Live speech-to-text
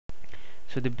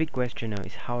So the big question now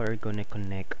is how are you gonna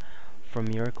connect from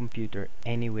your computer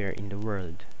anywhere in the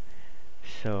world.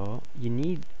 So you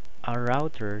need a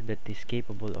router that is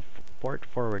capable of port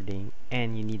forwarding,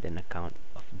 and you need an account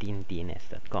of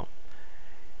dns.com.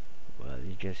 Well,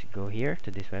 you just go here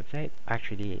to this website.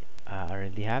 Actually, I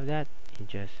already have that. You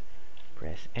just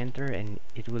press enter and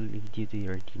it will lead you to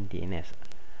your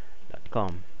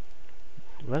dns.com.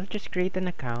 Well, just create an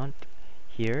account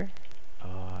here.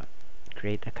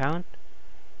 Create account,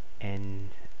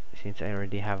 and since I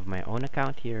already have my own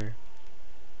account here,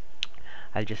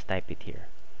 I'll just type it here.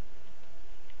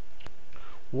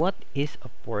 What is a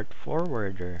port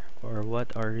forwarder, or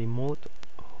what are remote,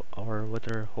 or what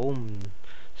are home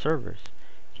servers?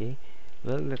 Okay,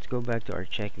 well, let's go back to our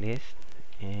checklist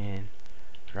and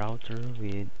router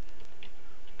with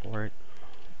port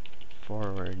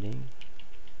forwarding.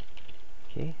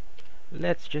 Okay,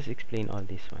 let's just explain all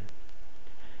this one.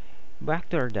 Back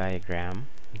to our diagram.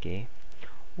 Okay,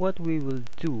 what we will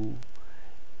do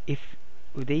if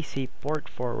they say port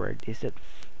forward is that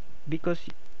because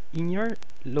in your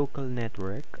local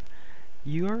network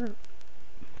your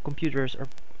computers are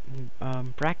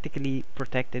practically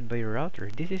protected by your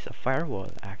router. This is a firewall.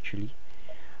 Actually,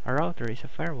 a router is a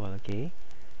firewall. Okay,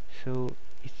 so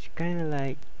it's kind of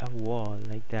like a wall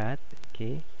like that.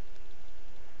 Okay,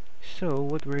 so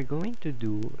what we're going to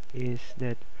do is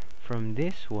that from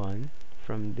this one,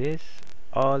 from this,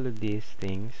 all of these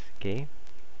things, okay,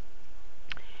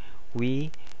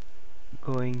 we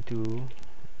going to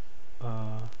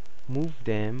move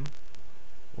them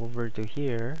over to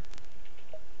here.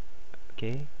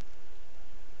 Okay,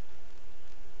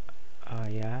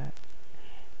 yeah,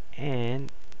 and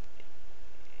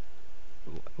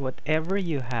whatever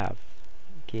you have,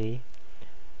 okay,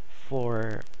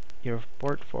 for your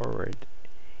port forward,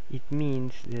 it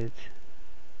means that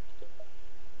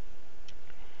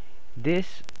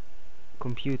this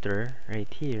computer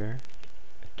right here,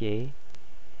 okay,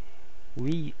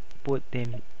 we put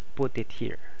it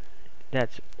here.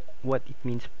 That's what it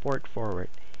means, port forward.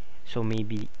 So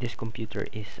maybe this computer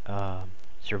is a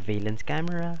surveillance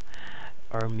camera,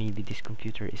 or maybe this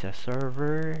computer is a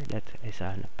server that is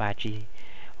an Apache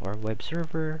or web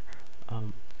server.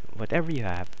 Whatever you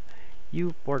have,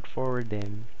 you port forward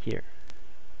them here.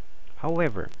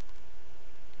 However,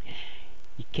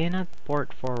 you cannot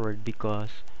port forward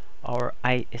because our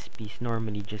ISPs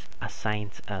normally just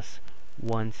assigns us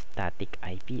one static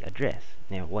IP address.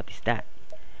 Now, what is that?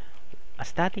 A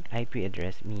static IP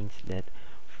address means that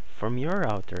from your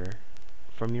router,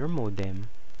 from your modem,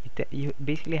 you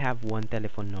basically have one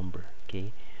telephone number.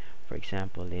 Okay, for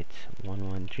example, it's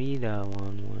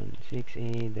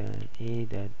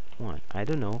 113.116.8.1. I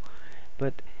don't know,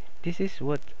 but this is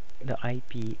what the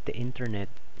IP, the internet,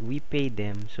 we pay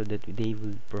them so that they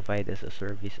will provide us a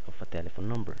service of a telephone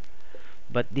number.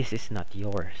 But this is not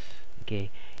yours. Okay,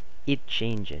 it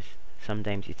changes.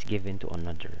 Sometimes it's given to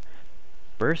another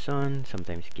person,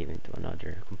 sometimes given to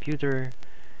another computer.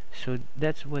 So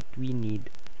that's what we need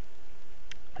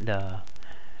the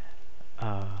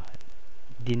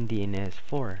DNS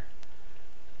for.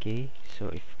 Okay, so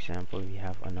if for example we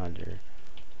have another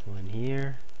one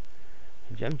here,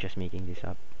 I'm just making this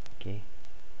up. Okay,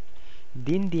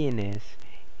 DNS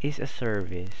is a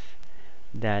service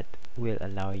that will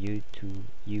allow you to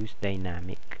use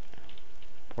dynamic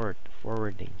port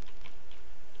forwarding,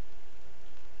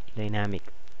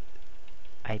 dynamic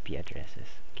IP addresses.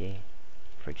 Okay,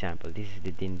 for example, this is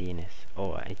the DNS.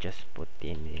 Oh, I just put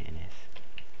DNS.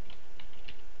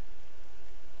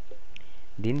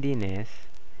 DNS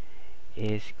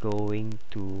is going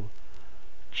to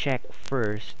check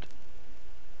first.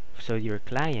 So your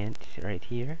client right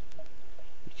here,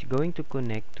 it's going to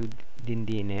connect to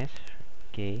DNS.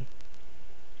 Okay,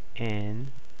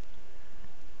 and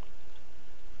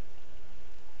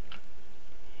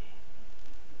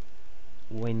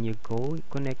when you go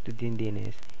connect to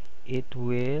DNS, it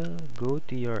will go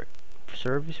to your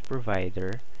service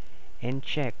provider and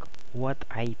check what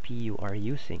IP you are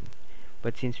using.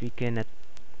 But since we cannot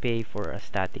pay for a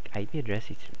static IP address,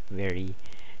 it's very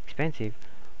expensive,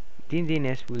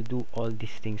 DNS will do all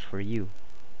these things for you.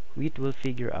 It will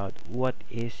figure out what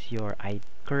is your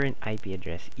current IP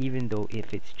address, even though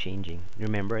if it's changing.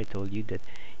 Remember, I told you that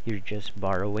you're just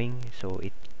borrowing, so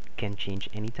it can change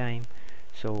anytime.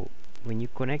 So when you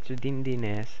connect to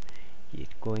DNS,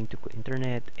 it's going to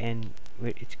internet, and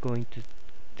it's going to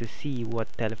see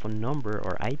what telephone number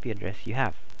or IP address you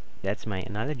have. That's my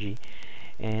analogy.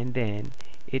 And then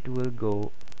it will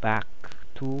go back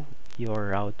to your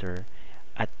router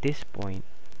at this point.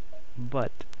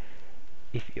 But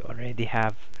if you already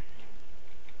have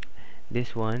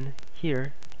this one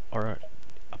here, or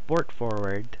port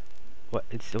forward, what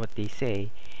they say,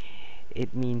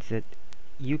 it means that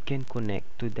you can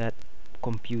connect to that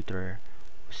computer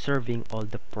serving all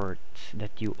the ports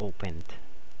that you opened.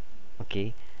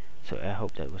 Okay, so I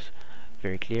hope that was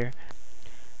very clear.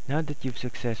 Now that you've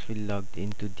successfully logged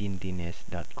into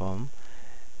dindines.com,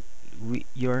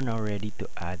 you're now ready to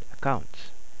add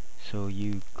accounts. So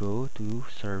you go to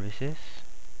services.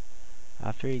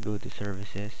 After you go to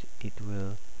services, it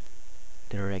will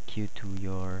direct you to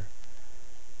your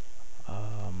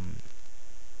um,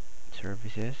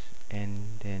 services,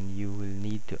 and then you will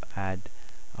need to add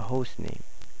a host name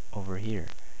over here.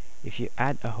 If you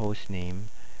add a host name,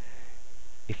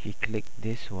 if you click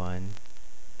this one,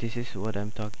 this is what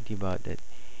I'm talking to you about, that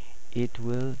it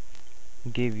will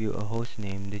give you a host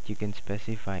name that you can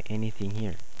specify anything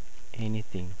here,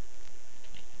 anything.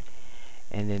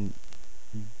 And then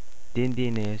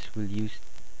DNS will use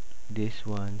this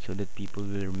one so that people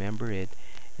will remember it,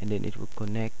 and then it will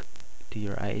connect to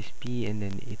your ISP, and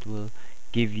then it will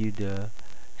give you the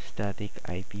static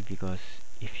IP, because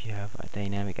if you have a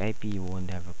dynamic IP, you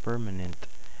won't have a permanent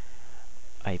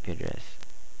IP address.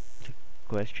 The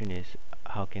question is,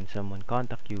 how can someone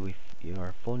contact you if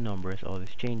your phone number is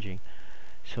always changing?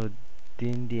 So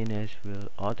DNS will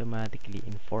automatically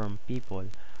inform people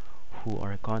who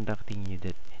are contacting you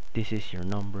that this is your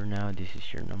number now, this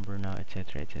is your number now,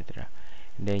 etc, etc.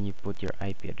 And then you put your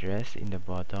IP address in the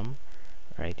bottom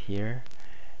right here,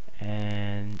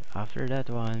 and after that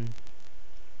one,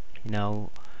 now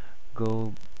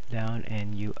go down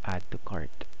and you add to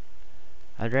cart.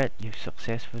 Alright, you've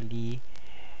successfully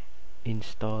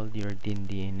installed your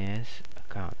DNS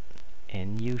account,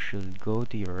 and you should go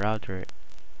to your router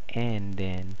and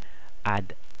then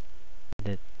add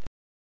the